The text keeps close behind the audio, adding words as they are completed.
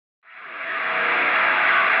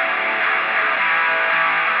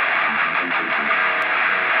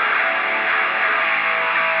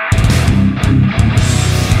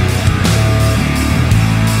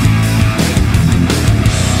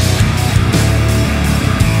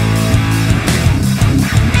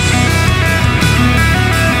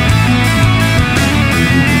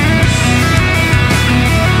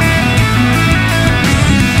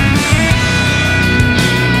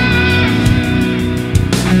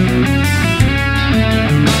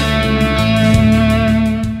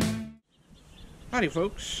Howdy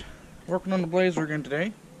folks, working on the Blazer again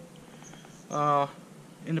today.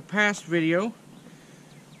 In the past video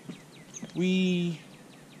we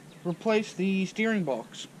replaced the steering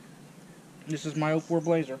box. This is my 04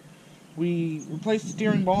 Blazer. We replaced the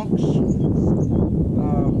steering box because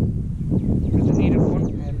it needed one,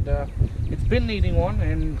 and it's been needing one,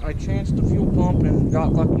 and I chanced the fuel pump and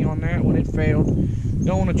got lucky on that. When it failed,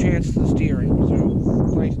 don't want to chance the steering, so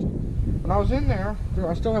replaced it. When I was in there,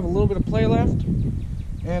 I still have a little bit of play left,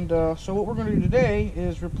 and so what we're going to do today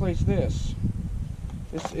is replace this.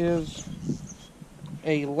 This is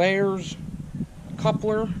a Layers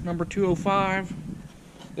coupler number 205.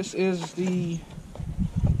 This is the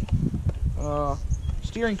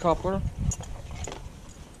steering coupler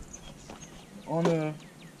on the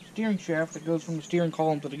steering shaft that goes from the steering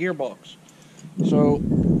column to the gearbox. So,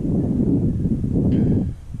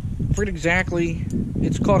 I forget exactly.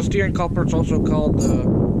 It's called a steering coupler. It's also called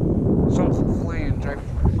something flange. I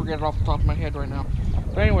forget it off the top of my head right now.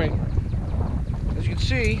 But anyway, as you can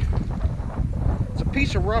see, it's a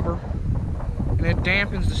piece of rubber, and it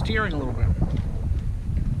dampens the steering a little bit.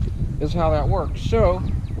 This is how that works. So,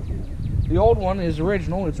 the old one is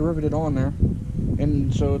original. It's riveted on there,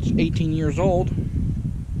 and so it's 18 years old.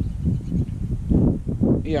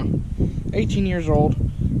 Yeah, 18 years old.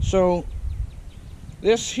 So,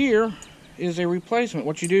 this here is a replacement.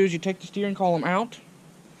 What you do is you take the steering column out,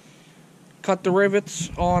 cut the rivets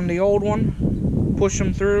on the old one, push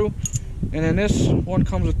them through, and then this one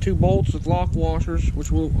comes with 2 bolts with lock washers, which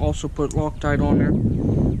we'll also put Loctite on there.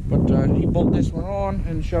 But you bolt this one on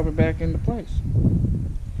and shove it back into place.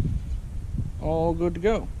 All good to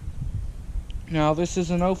go. Now this is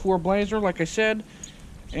an 04 Blazer, like I said,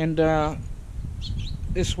 and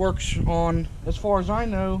this works on, as far as I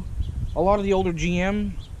know, a lot of the older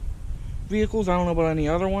GM vehicles. I don't know about any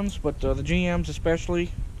other ones, but the GMs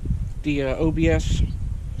especially, the OBS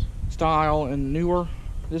style and newer.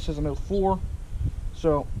 This is an 04,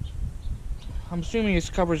 so I'm assuming this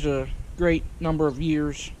covers a great number of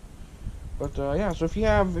years. But yeah, so if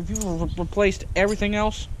you've replaced everything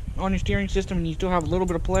else on your steering system and you still have a little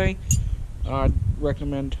bit of play, I'd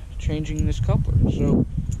recommend changing this coupler. So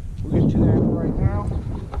we'll get to that right now.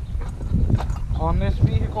 On this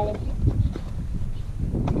vehicle,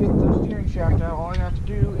 to get the steering shaft out, all you have to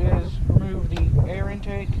do is remove the air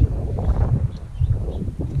intake,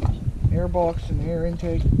 air box and air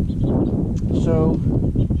intake. So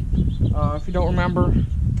if you don't remember,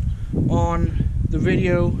 on the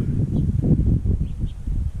video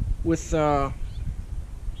with the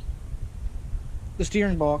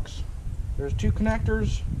steering box, there's 2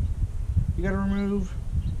 connectors you got to remove,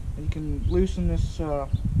 and you can loosen this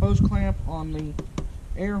hose clamp on the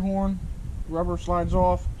air horn. Rubber slides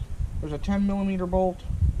off. There's a 10mm bolt,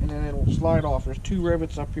 and then it'll slide off. There's 2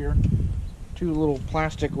 rivets up here, 2 little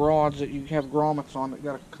plastic rods that you have grommets on that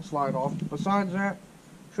got to slide off. Besides that,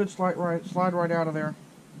 should slide right out of there.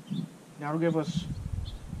 That'll give us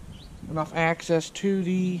enough access to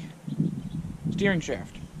the steering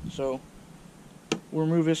shaft. So we'll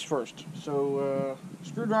remove this first. So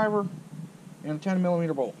screwdriver and a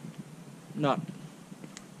 10mm bolt. Nut.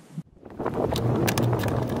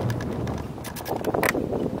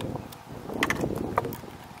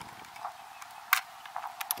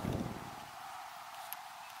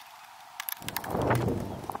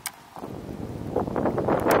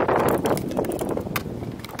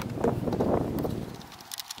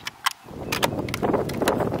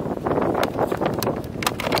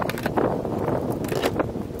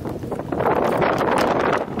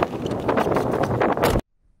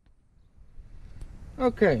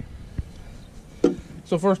 Okay,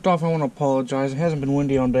 so first off, I want to apologize. It hasn't been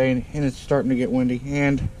windy all day, and it's starting to get windy,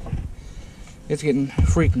 and it's getting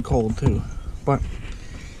freaking cold too. But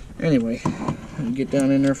anyway, let me get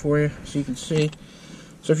down in there for you so you can see.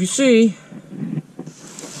 So if you see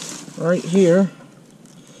right here,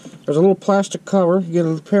 there's a little plastic cover. You get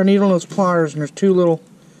a pair of needle nose pliers, and there's 2 little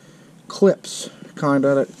clips kind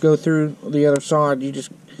of that go through the other side. You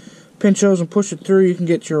just pinch those and push it through. You can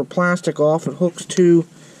get your plastic off. It hooks to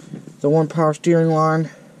the 1 power steering line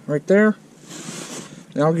right there.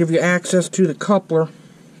 And I'll give you access to the coupler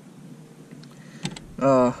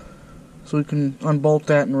so we can unbolt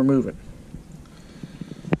that and remove it.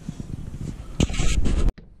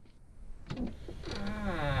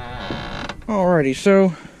 Alrighty,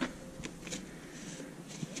 so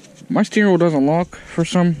my steering wheel doesn't lock for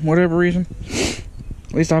whatever reason.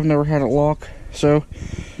 At least I've never had it lock. So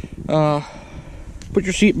put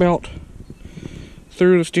your seat belt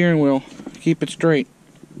through the steering wheel, keep it straight.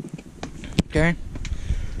 Okay,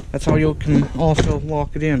 that's how you can also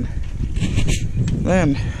lock it in.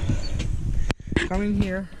 Then come in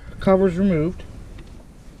here, cover's removed.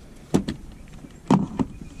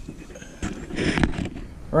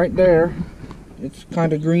 Right there, it's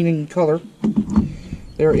kind of green in color.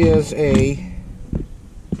 There is a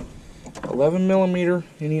 11 millimeter.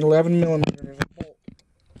 You need 11 millimeter. There's a bolt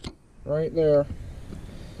right there.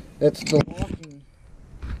 That's the locking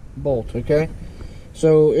bolt. Okay,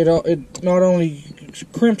 so it not only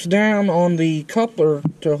crimps down on the coupler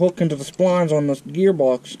to hook into the splines on the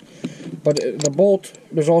gearbox, but the bolt,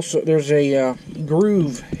 there's a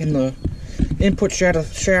groove in the input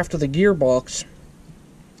shaft of the gearbox,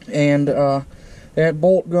 and that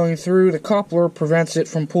bolt going through the coupler prevents it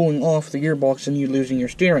from pulling off the gearbox and you losing your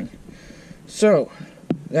steering. So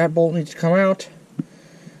that bolt needs to come out,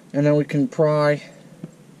 and then we can pry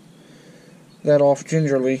that off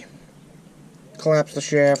gingerly, collapse the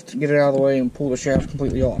shaft, get it out of the way, and pull the shaft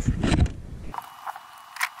completely off.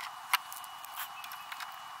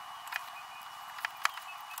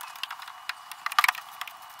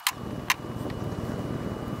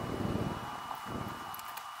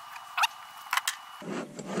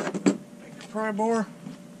 Pry bar,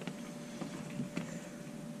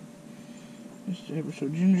 just ever so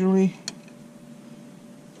gingerly.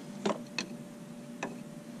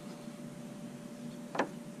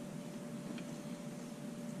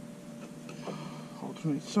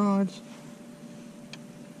 Alternate sides.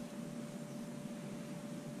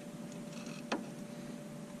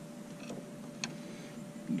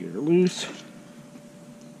 Get her loose.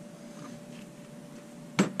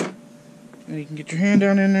 And you can get your hand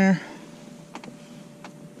down in there.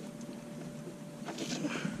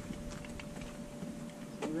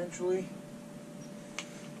 Eventually,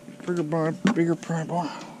 bigger pry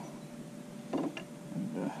bar, and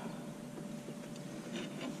a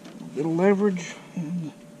bit of leverage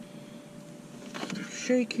and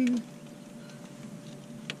shaking.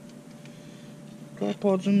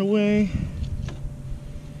 Tripod's in the way.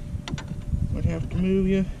 Might have to move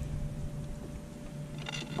you.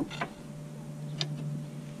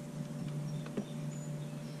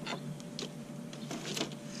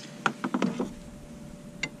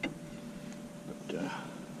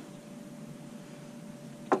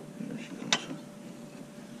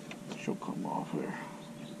 She'll come off there.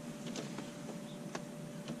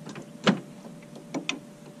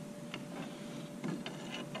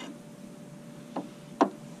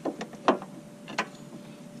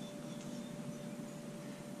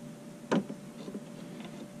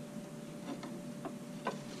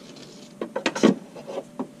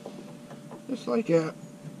 Just like that.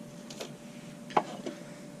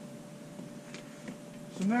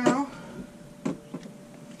 So now,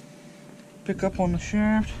 pick up on the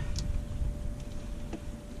shaft.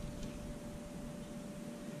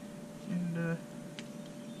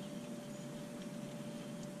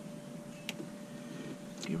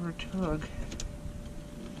 Give her a tug.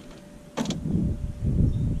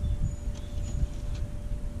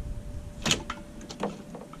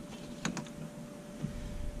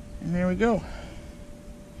 And there we go.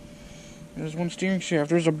 There's one steering shaft.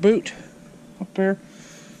 There's a boot up there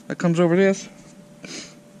that comes over this.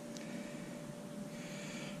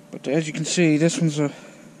 But as you can see, this one's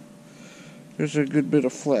there's a good bit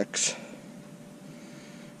of flex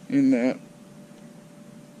in that.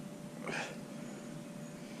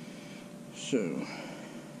 So,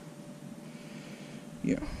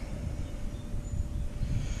 yeah.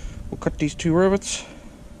 We'll cut these two rivets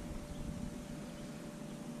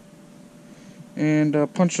and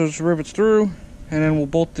punch those rivets through, and then we'll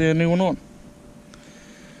bolt the new one on.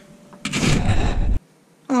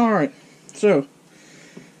 Alright, so,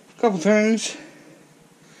 a couple things.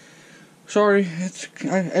 Sorry,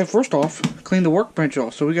 first off, clean the workbench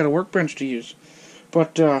off, so we got a workbench to use.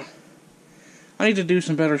 But, I need to do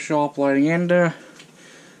some better shop lighting, and the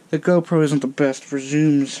GoPro isn't the best for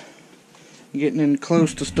zooms, getting in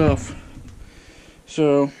close to stuff.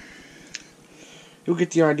 So, you'll get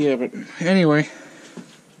the idea of it. Anyway,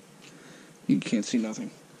 you can't see nothing.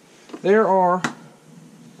 There are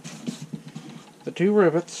the two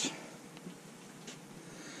rivets.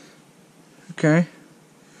 Okay.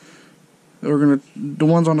 The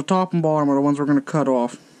ones on the top and bottom are the ones we're gonna cut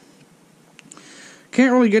off.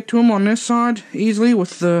 Can't really get to them on this side easily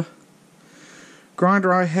with the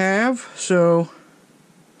grinder I have, so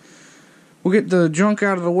we'll get the junk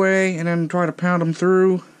out of the way and then try to pound them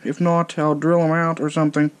through. If not, I'll drill them out or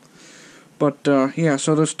something. But yeah,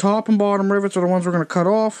 so those top and bottom rivets are the ones we're going to cut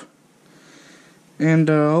off, and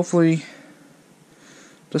hopefully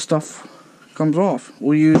the stuff comes off.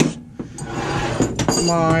 We'll use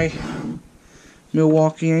my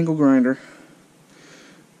Milwaukee angle grinder.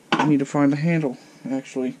 I need to find the handle,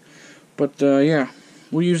 actually, But yeah,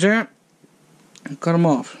 we'll use that and cut them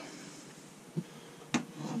off.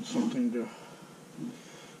 Something to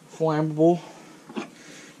flammable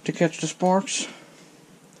to catch the sparks.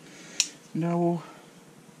 Now we'll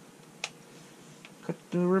cut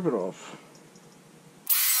the rivet off.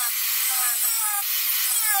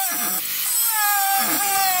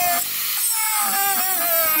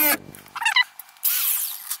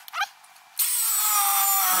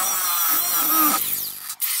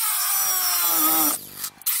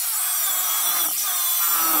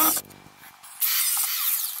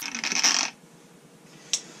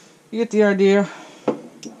 You get the idea.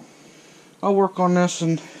 I'll work on this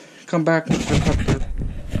and come back and cut that.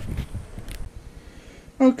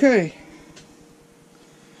 Okay.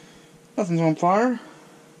 Nothing's on fire.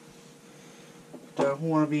 But we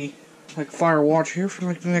want to be like fire watch here for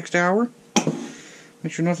like the next hour.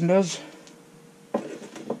 Make sure nothing does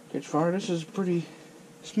catch fire. This is pretty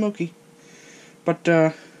smoky. But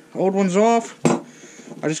old one's off.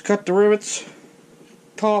 I just cut the rivets,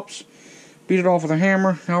 tops, beat it off with a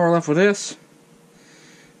hammer. Now we're left with this.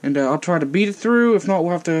 And I'll try to beat it through. If not,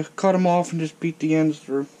 we'll have to cut them off and just beat the ends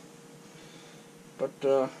through.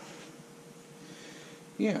 But,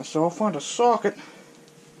 yeah, so I'll find a socket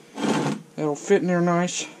that'll fit in there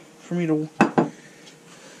nice for me to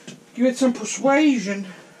give it some persuasion,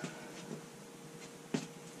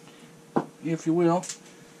 if you will.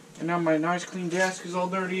 And now my nice clean desk is all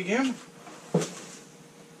dirty again.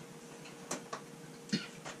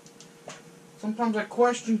 Sometimes I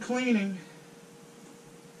question cleaning,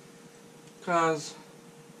 because,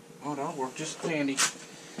 oh, that'll work just dandy.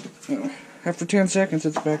 After 10 seconds,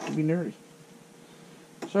 it's back to be dirty.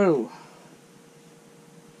 So,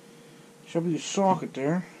 should be a socket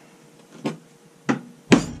there.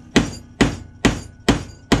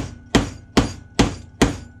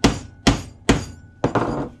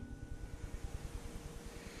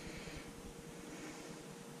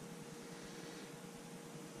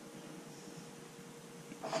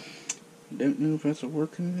 Don't know if that's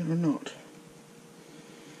working or not,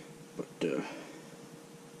 but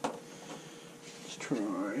let's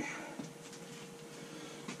try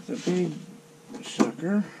the big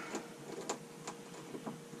sucker.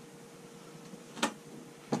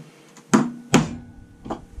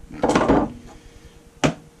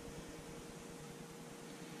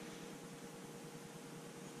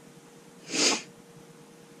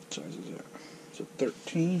 What size is that? It's a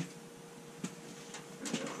 13.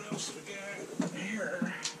 What else do we got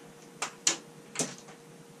here?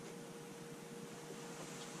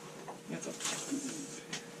 That's a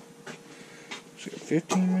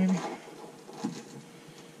 15 maybe.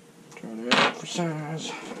 Try that out for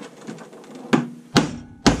size.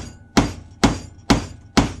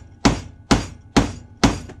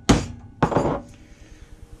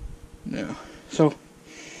 No. So,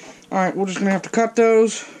 alright, we're just going to have to cut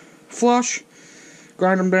those flush,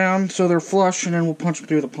 grind them down so they're flush, and then we'll punch them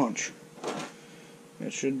through the punch.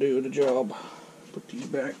 That should do the job. Put these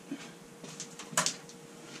back.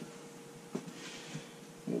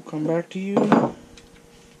 We'll come back to you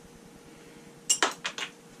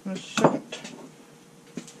in a second.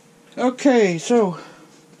 Okay, so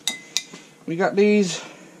we got these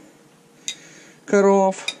cut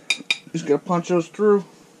off. Just gotta punch those through.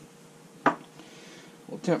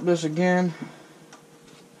 We'll attempt this again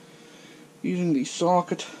using the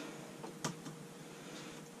socket.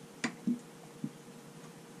 It'd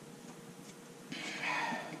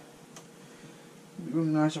be really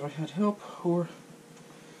nice if I had help or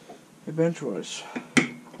a bench vise,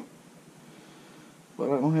 but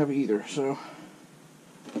I don't have either, so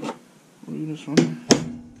we'll do this one.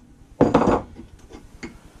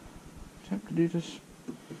 Attempt to do this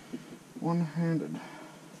one-handed.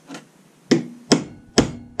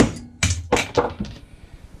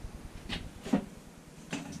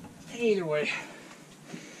 Either way,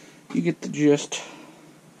 you get the gist.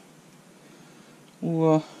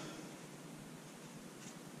 We'll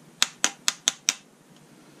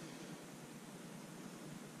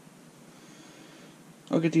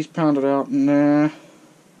I'll get these pounded out and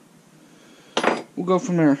we'll go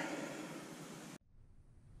from there.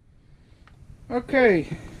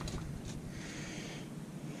 Okay.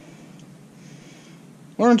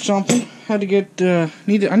 Learned something. Had to get I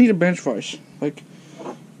need a bench vise, like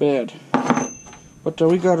bad. But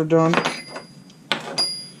we got her done.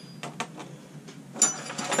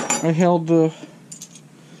 I held the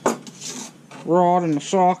rod in the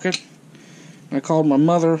socket. I called my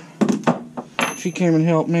mother. She came and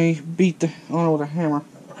helped me beat on it with a hammer.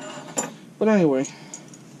 But anyway,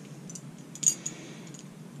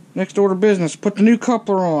 next order of business, put the new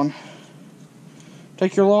coupler on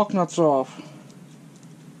Take your lock nuts off.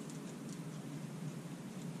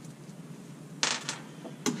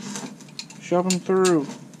 Shove them through.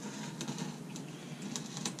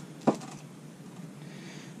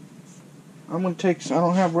 I'm gonna take. I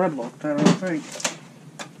don't have red Loctite, I don't think.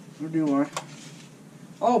 Or do I?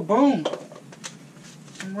 Oh, boom!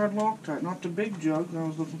 Some red Loctite. Not the big jug that I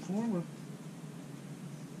was looking for, but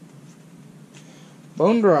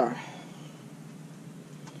bone dry.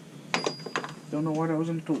 Don't know why that was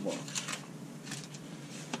in the toolbox.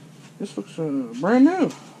 This looks brand new.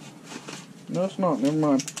 No, it's not. Never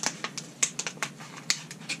mind.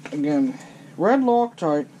 Again, red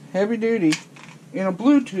Loctite, heavy duty, in a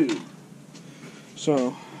blue tube.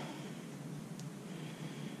 So,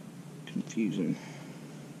 confusing.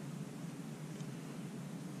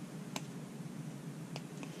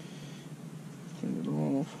 Clean it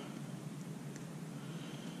off.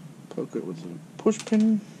 Poke it with a push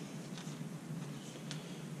pin.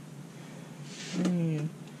 And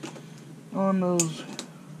on those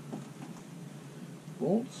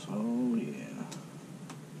bolts, oh yeah.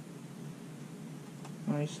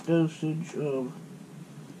 Nice dosage of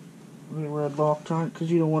the red Loctite, because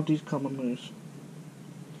you don't want these coming loose.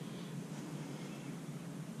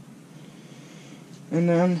 And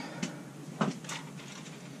then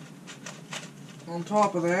on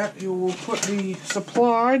top of that, you will put the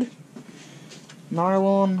supplied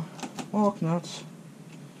nylon lock nuts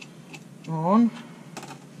on,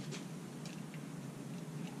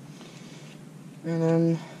 and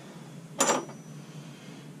then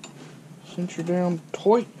cinch her down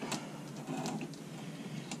tight.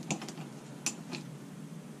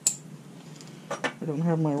 I don't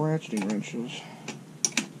have my ratcheting wrenches.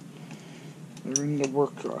 They're in the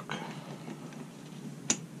work truck.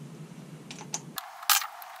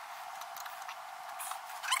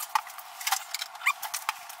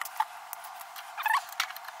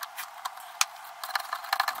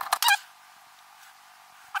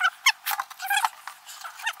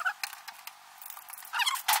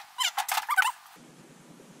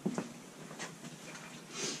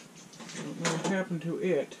 I don't know what happened to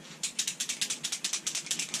it,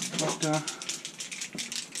 but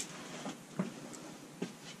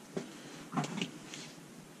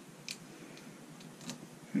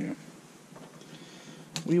yeah,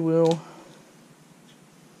 we will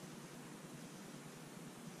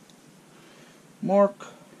mark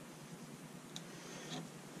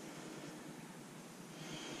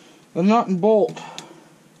the nut and bolt.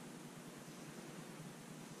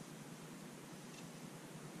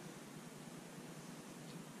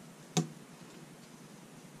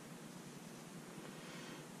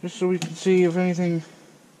 Just so we can see if anything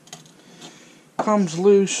comes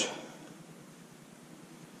loose.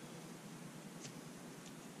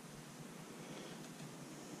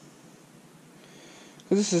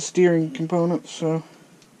 Because this is a steering component, so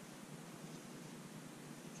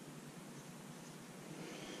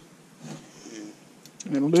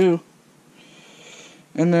it'll do.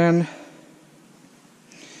 And then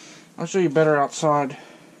I'll show you better outside.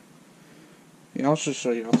 Yeah, I'll just show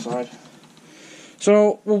you outside.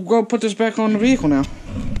 So we'll go put this back on the vehicle now.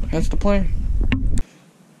 That's the plan.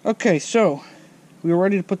 Okay, so we are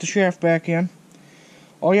ready to put the shaft back in.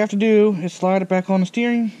 All you have to do is slide it back on the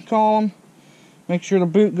steering column. Make sure the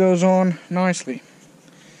boot goes on nicely.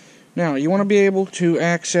 Now, you want to be able to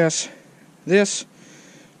access this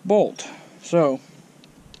bolt. So,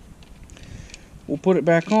 we'll put it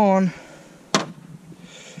back on.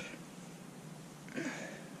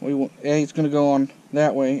 It's going to go on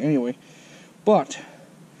that way anyway. But,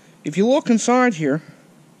 if you look inside here,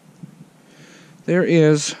 there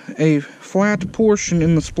is a flat portion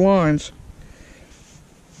in the splines.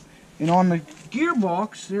 And on the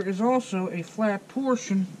gearbox, there is also a flat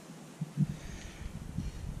portion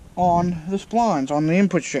on the splines, on the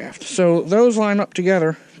input shaft. So those line up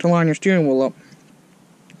together to line your steering wheel up.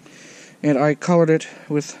 And I colored it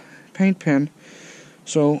with paint pen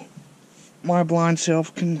so my blind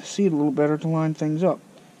self can see it a little better to line things up.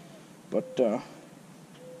 But,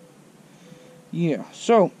 yeah,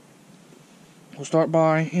 so we'll start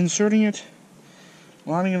by inserting it,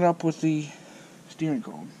 lining it up with the steering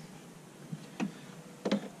column.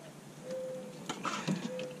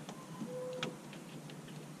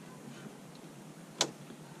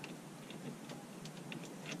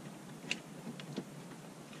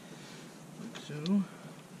 So,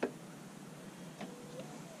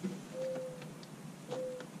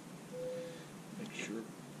 make sure it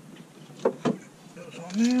goes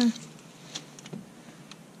on there.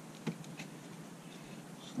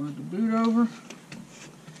 Slide the boot over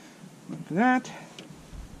like that.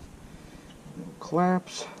 It'll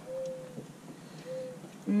collapse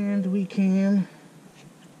And we can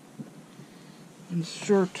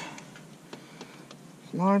insert,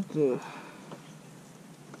 slide the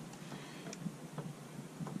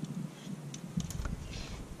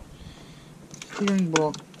steering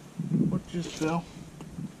block. What just fell?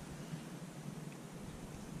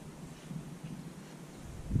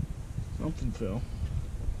 Something fell.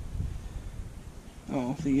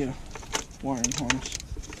 Oh, the wiring harness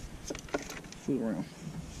flew around.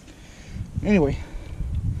 Anyway,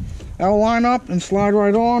 that'll line up and slide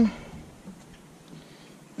right on.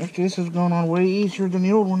 Actually, this has gone on way easier than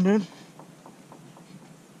the old one did.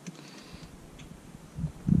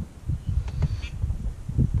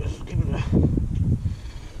 Just give it a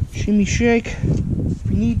shimmy shake. If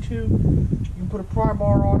you need to, you can put a pry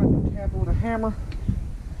bar on it and tap it with a hammer.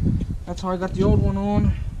 That's how I got the old one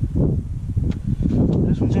on.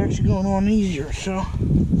 This one's actually going on easier, so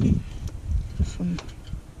this one,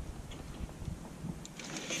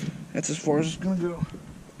 that's as far as it's gonna go.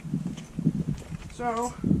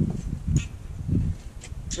 So,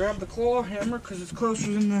 grab the claw hammer because it's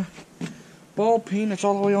closer than the ball peen. It's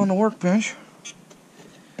all the way on the workbench.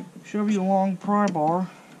 Shove your long pry bar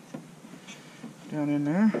down in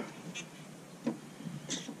there,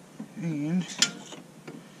 and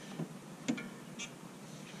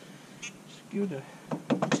skew the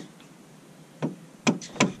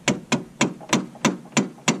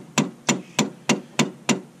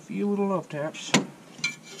few little love taps.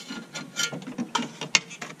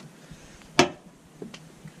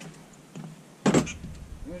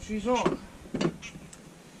 And she's on.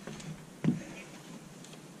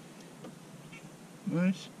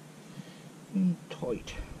 Nice and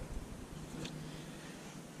tight.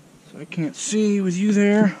 So I can't see with you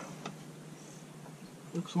there.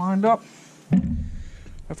 Looks lined up.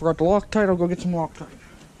 I forgot the Loctite. I'll go get some Loctite.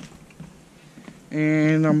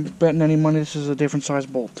 And I'm betting any money this is a different size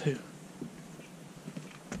bolt too.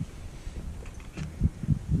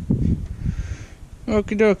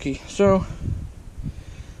 Okie dokie. So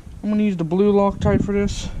I'm gonna use the blue Loctite for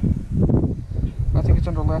this. I think it's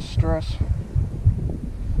under less stress.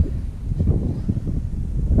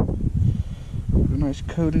 A nice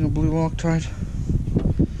coating of blue Loctite.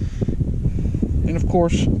 And of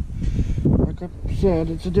course, like I said,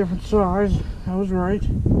 it's a different size. I was right.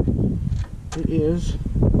 It is.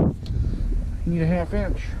 You need a 1/2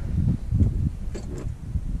 inch.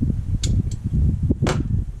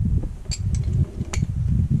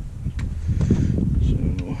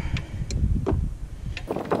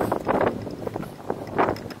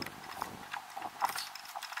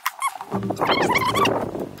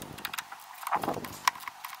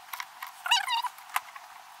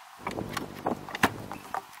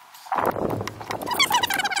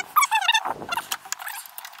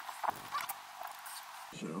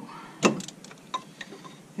 So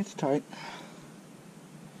it's tight.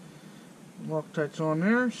 Loctite's on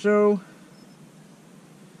there. So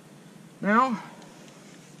now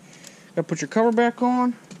gotta put your cover back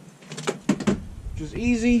on, which is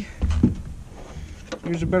easy.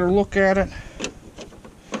 Here's a better look at it.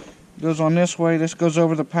 It goes on this way. This goes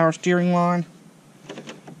over the power steering line,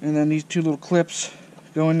 and then these two little clips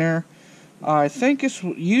go in there. I think this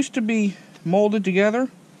used to be molded together,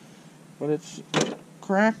 but it's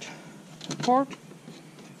cracked apart,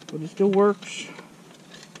 but it still works.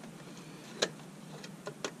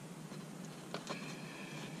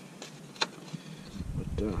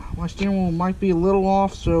 But my steering wheel might be a little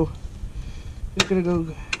off, so just gonna go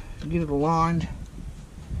get it aligned.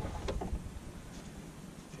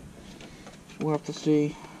 We'll have to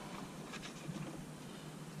see.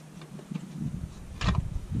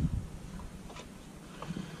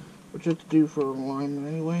 What you have to do for alignment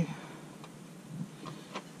anyway.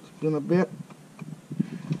 In a bit.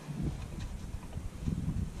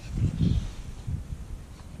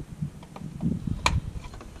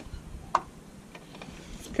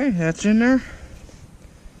 Okay, that's in there.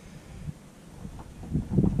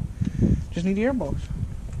 Just need the airbox.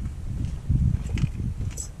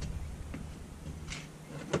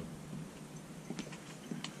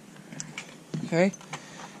 Okay,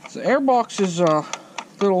 so the airbox is a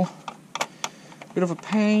little bit of a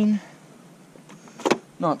pain.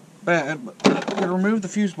 Not bad, but to remove the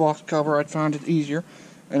fuse box cover, I'd find it easier,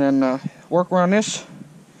 and then work around this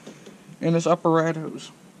and this upper rad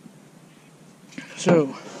hose.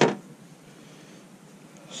 So,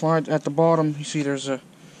 slide at the bottom. You see there's a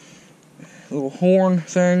little horn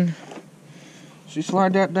thing. So you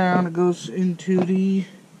slide that down. It goes into the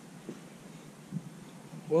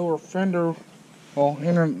lower fender, well,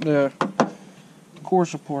 the core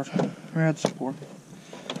support, rad support.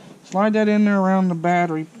 Slide that in there around the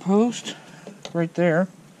battery post, right there.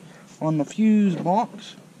 on the fuse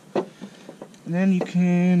box. And then you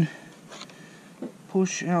can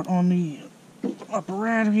push out on the upper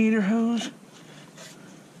radiator hose.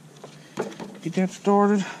 Get that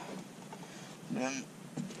started. Then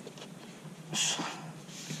a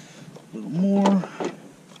little more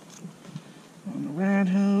on the rad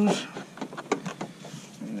hose.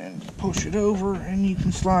 And then push it over and you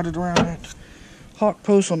can slide it around that hot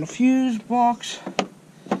post on the fuse box.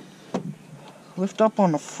 Lift up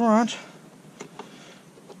on the front.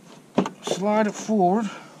 Slide it forward.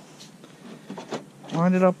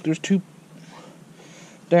 Line it up. There's two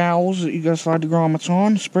dowels that you gotta slide the grommets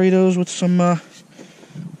on. Spray those with some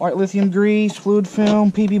white lithium grease, fluid film,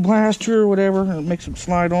 PP blaster, whatever. It makes them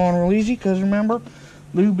slide on real easy, because remember,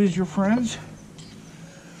 lube is your friends.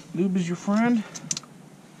 Lube is your friend.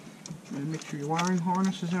 And make sure your wiring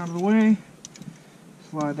harness is out of the way.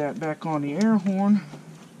 Slide that back on the air horn,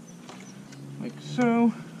 like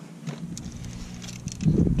so.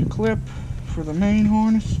 The clip for the main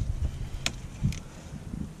harness.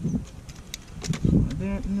 Slide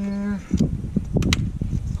that in there.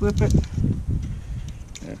 Clip it.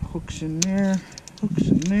 That hooks in there. Hooks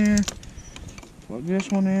in there. Plug this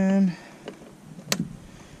one in.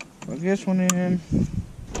 Plug this one in.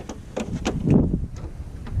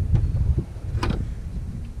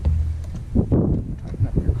 Tighten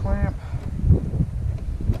up your clamp.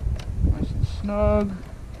 Nice and snug.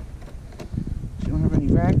 So you don't have any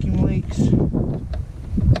vacuum leaks.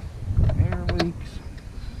 Air leaks.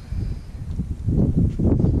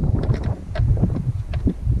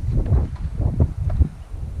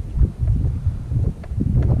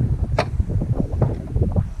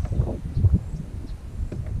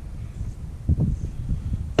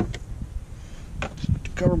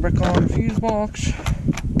 Cover back on the fuse box.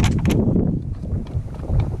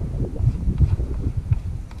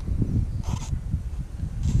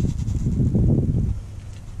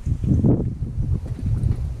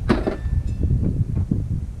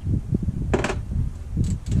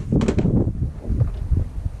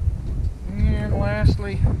 And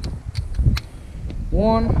lastly,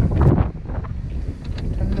 one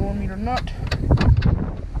 10mm nut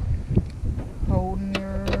holding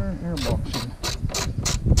your airbox in.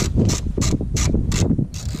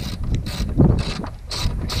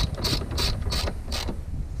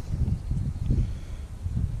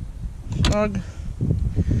 Snug.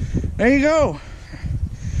 There you go.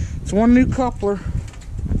 It's one new coupler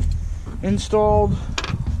installed,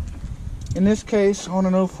 in this case, on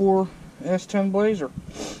an 04 S10 Blazer.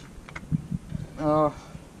 I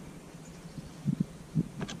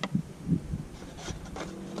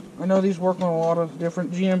know these work on a lot of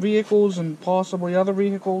different GM vehicles and possibly other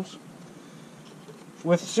vehicles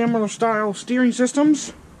with similar style steering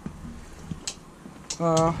systems.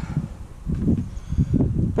 But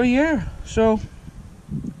yeah, so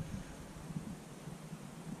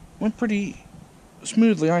went pretty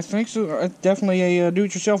smoothly, I think. So definitely a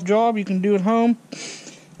do-it-yourself job. You can do at home,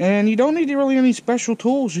 and you don't need really any special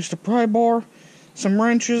tools. Just a pry bar, some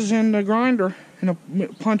wrenches, and a grinder, and a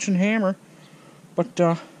punch and hammer. But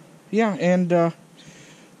yeah, and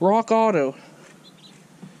Rock Auto.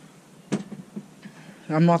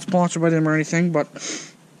 I'm not sponsored by them or anything, but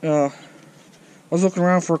I was looking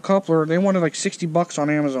around for a coupler. They wanted like $60 on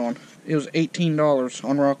Amazon. It was $18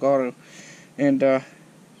 on Rock Auto, and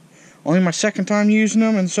only my second time using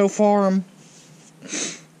them, and so far I'm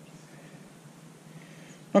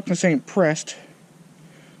not gonna say impressed,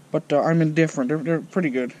 but I'm indifferent. They're pretty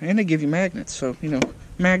good, and they give you magnets, so you know,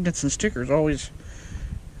 magnets and stickers always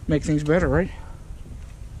make things better, right?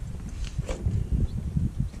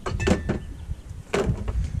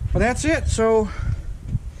 But that's it. So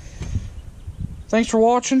thanks for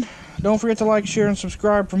watching. Don't forget to like, share, and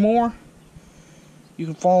subscribe for more. You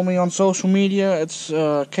can follow me on social media. It's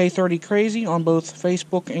K30Crazy on both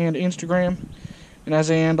Facebook and Instagram. And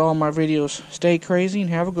as I end all my videos, stay crazy and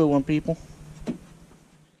have a good one, people.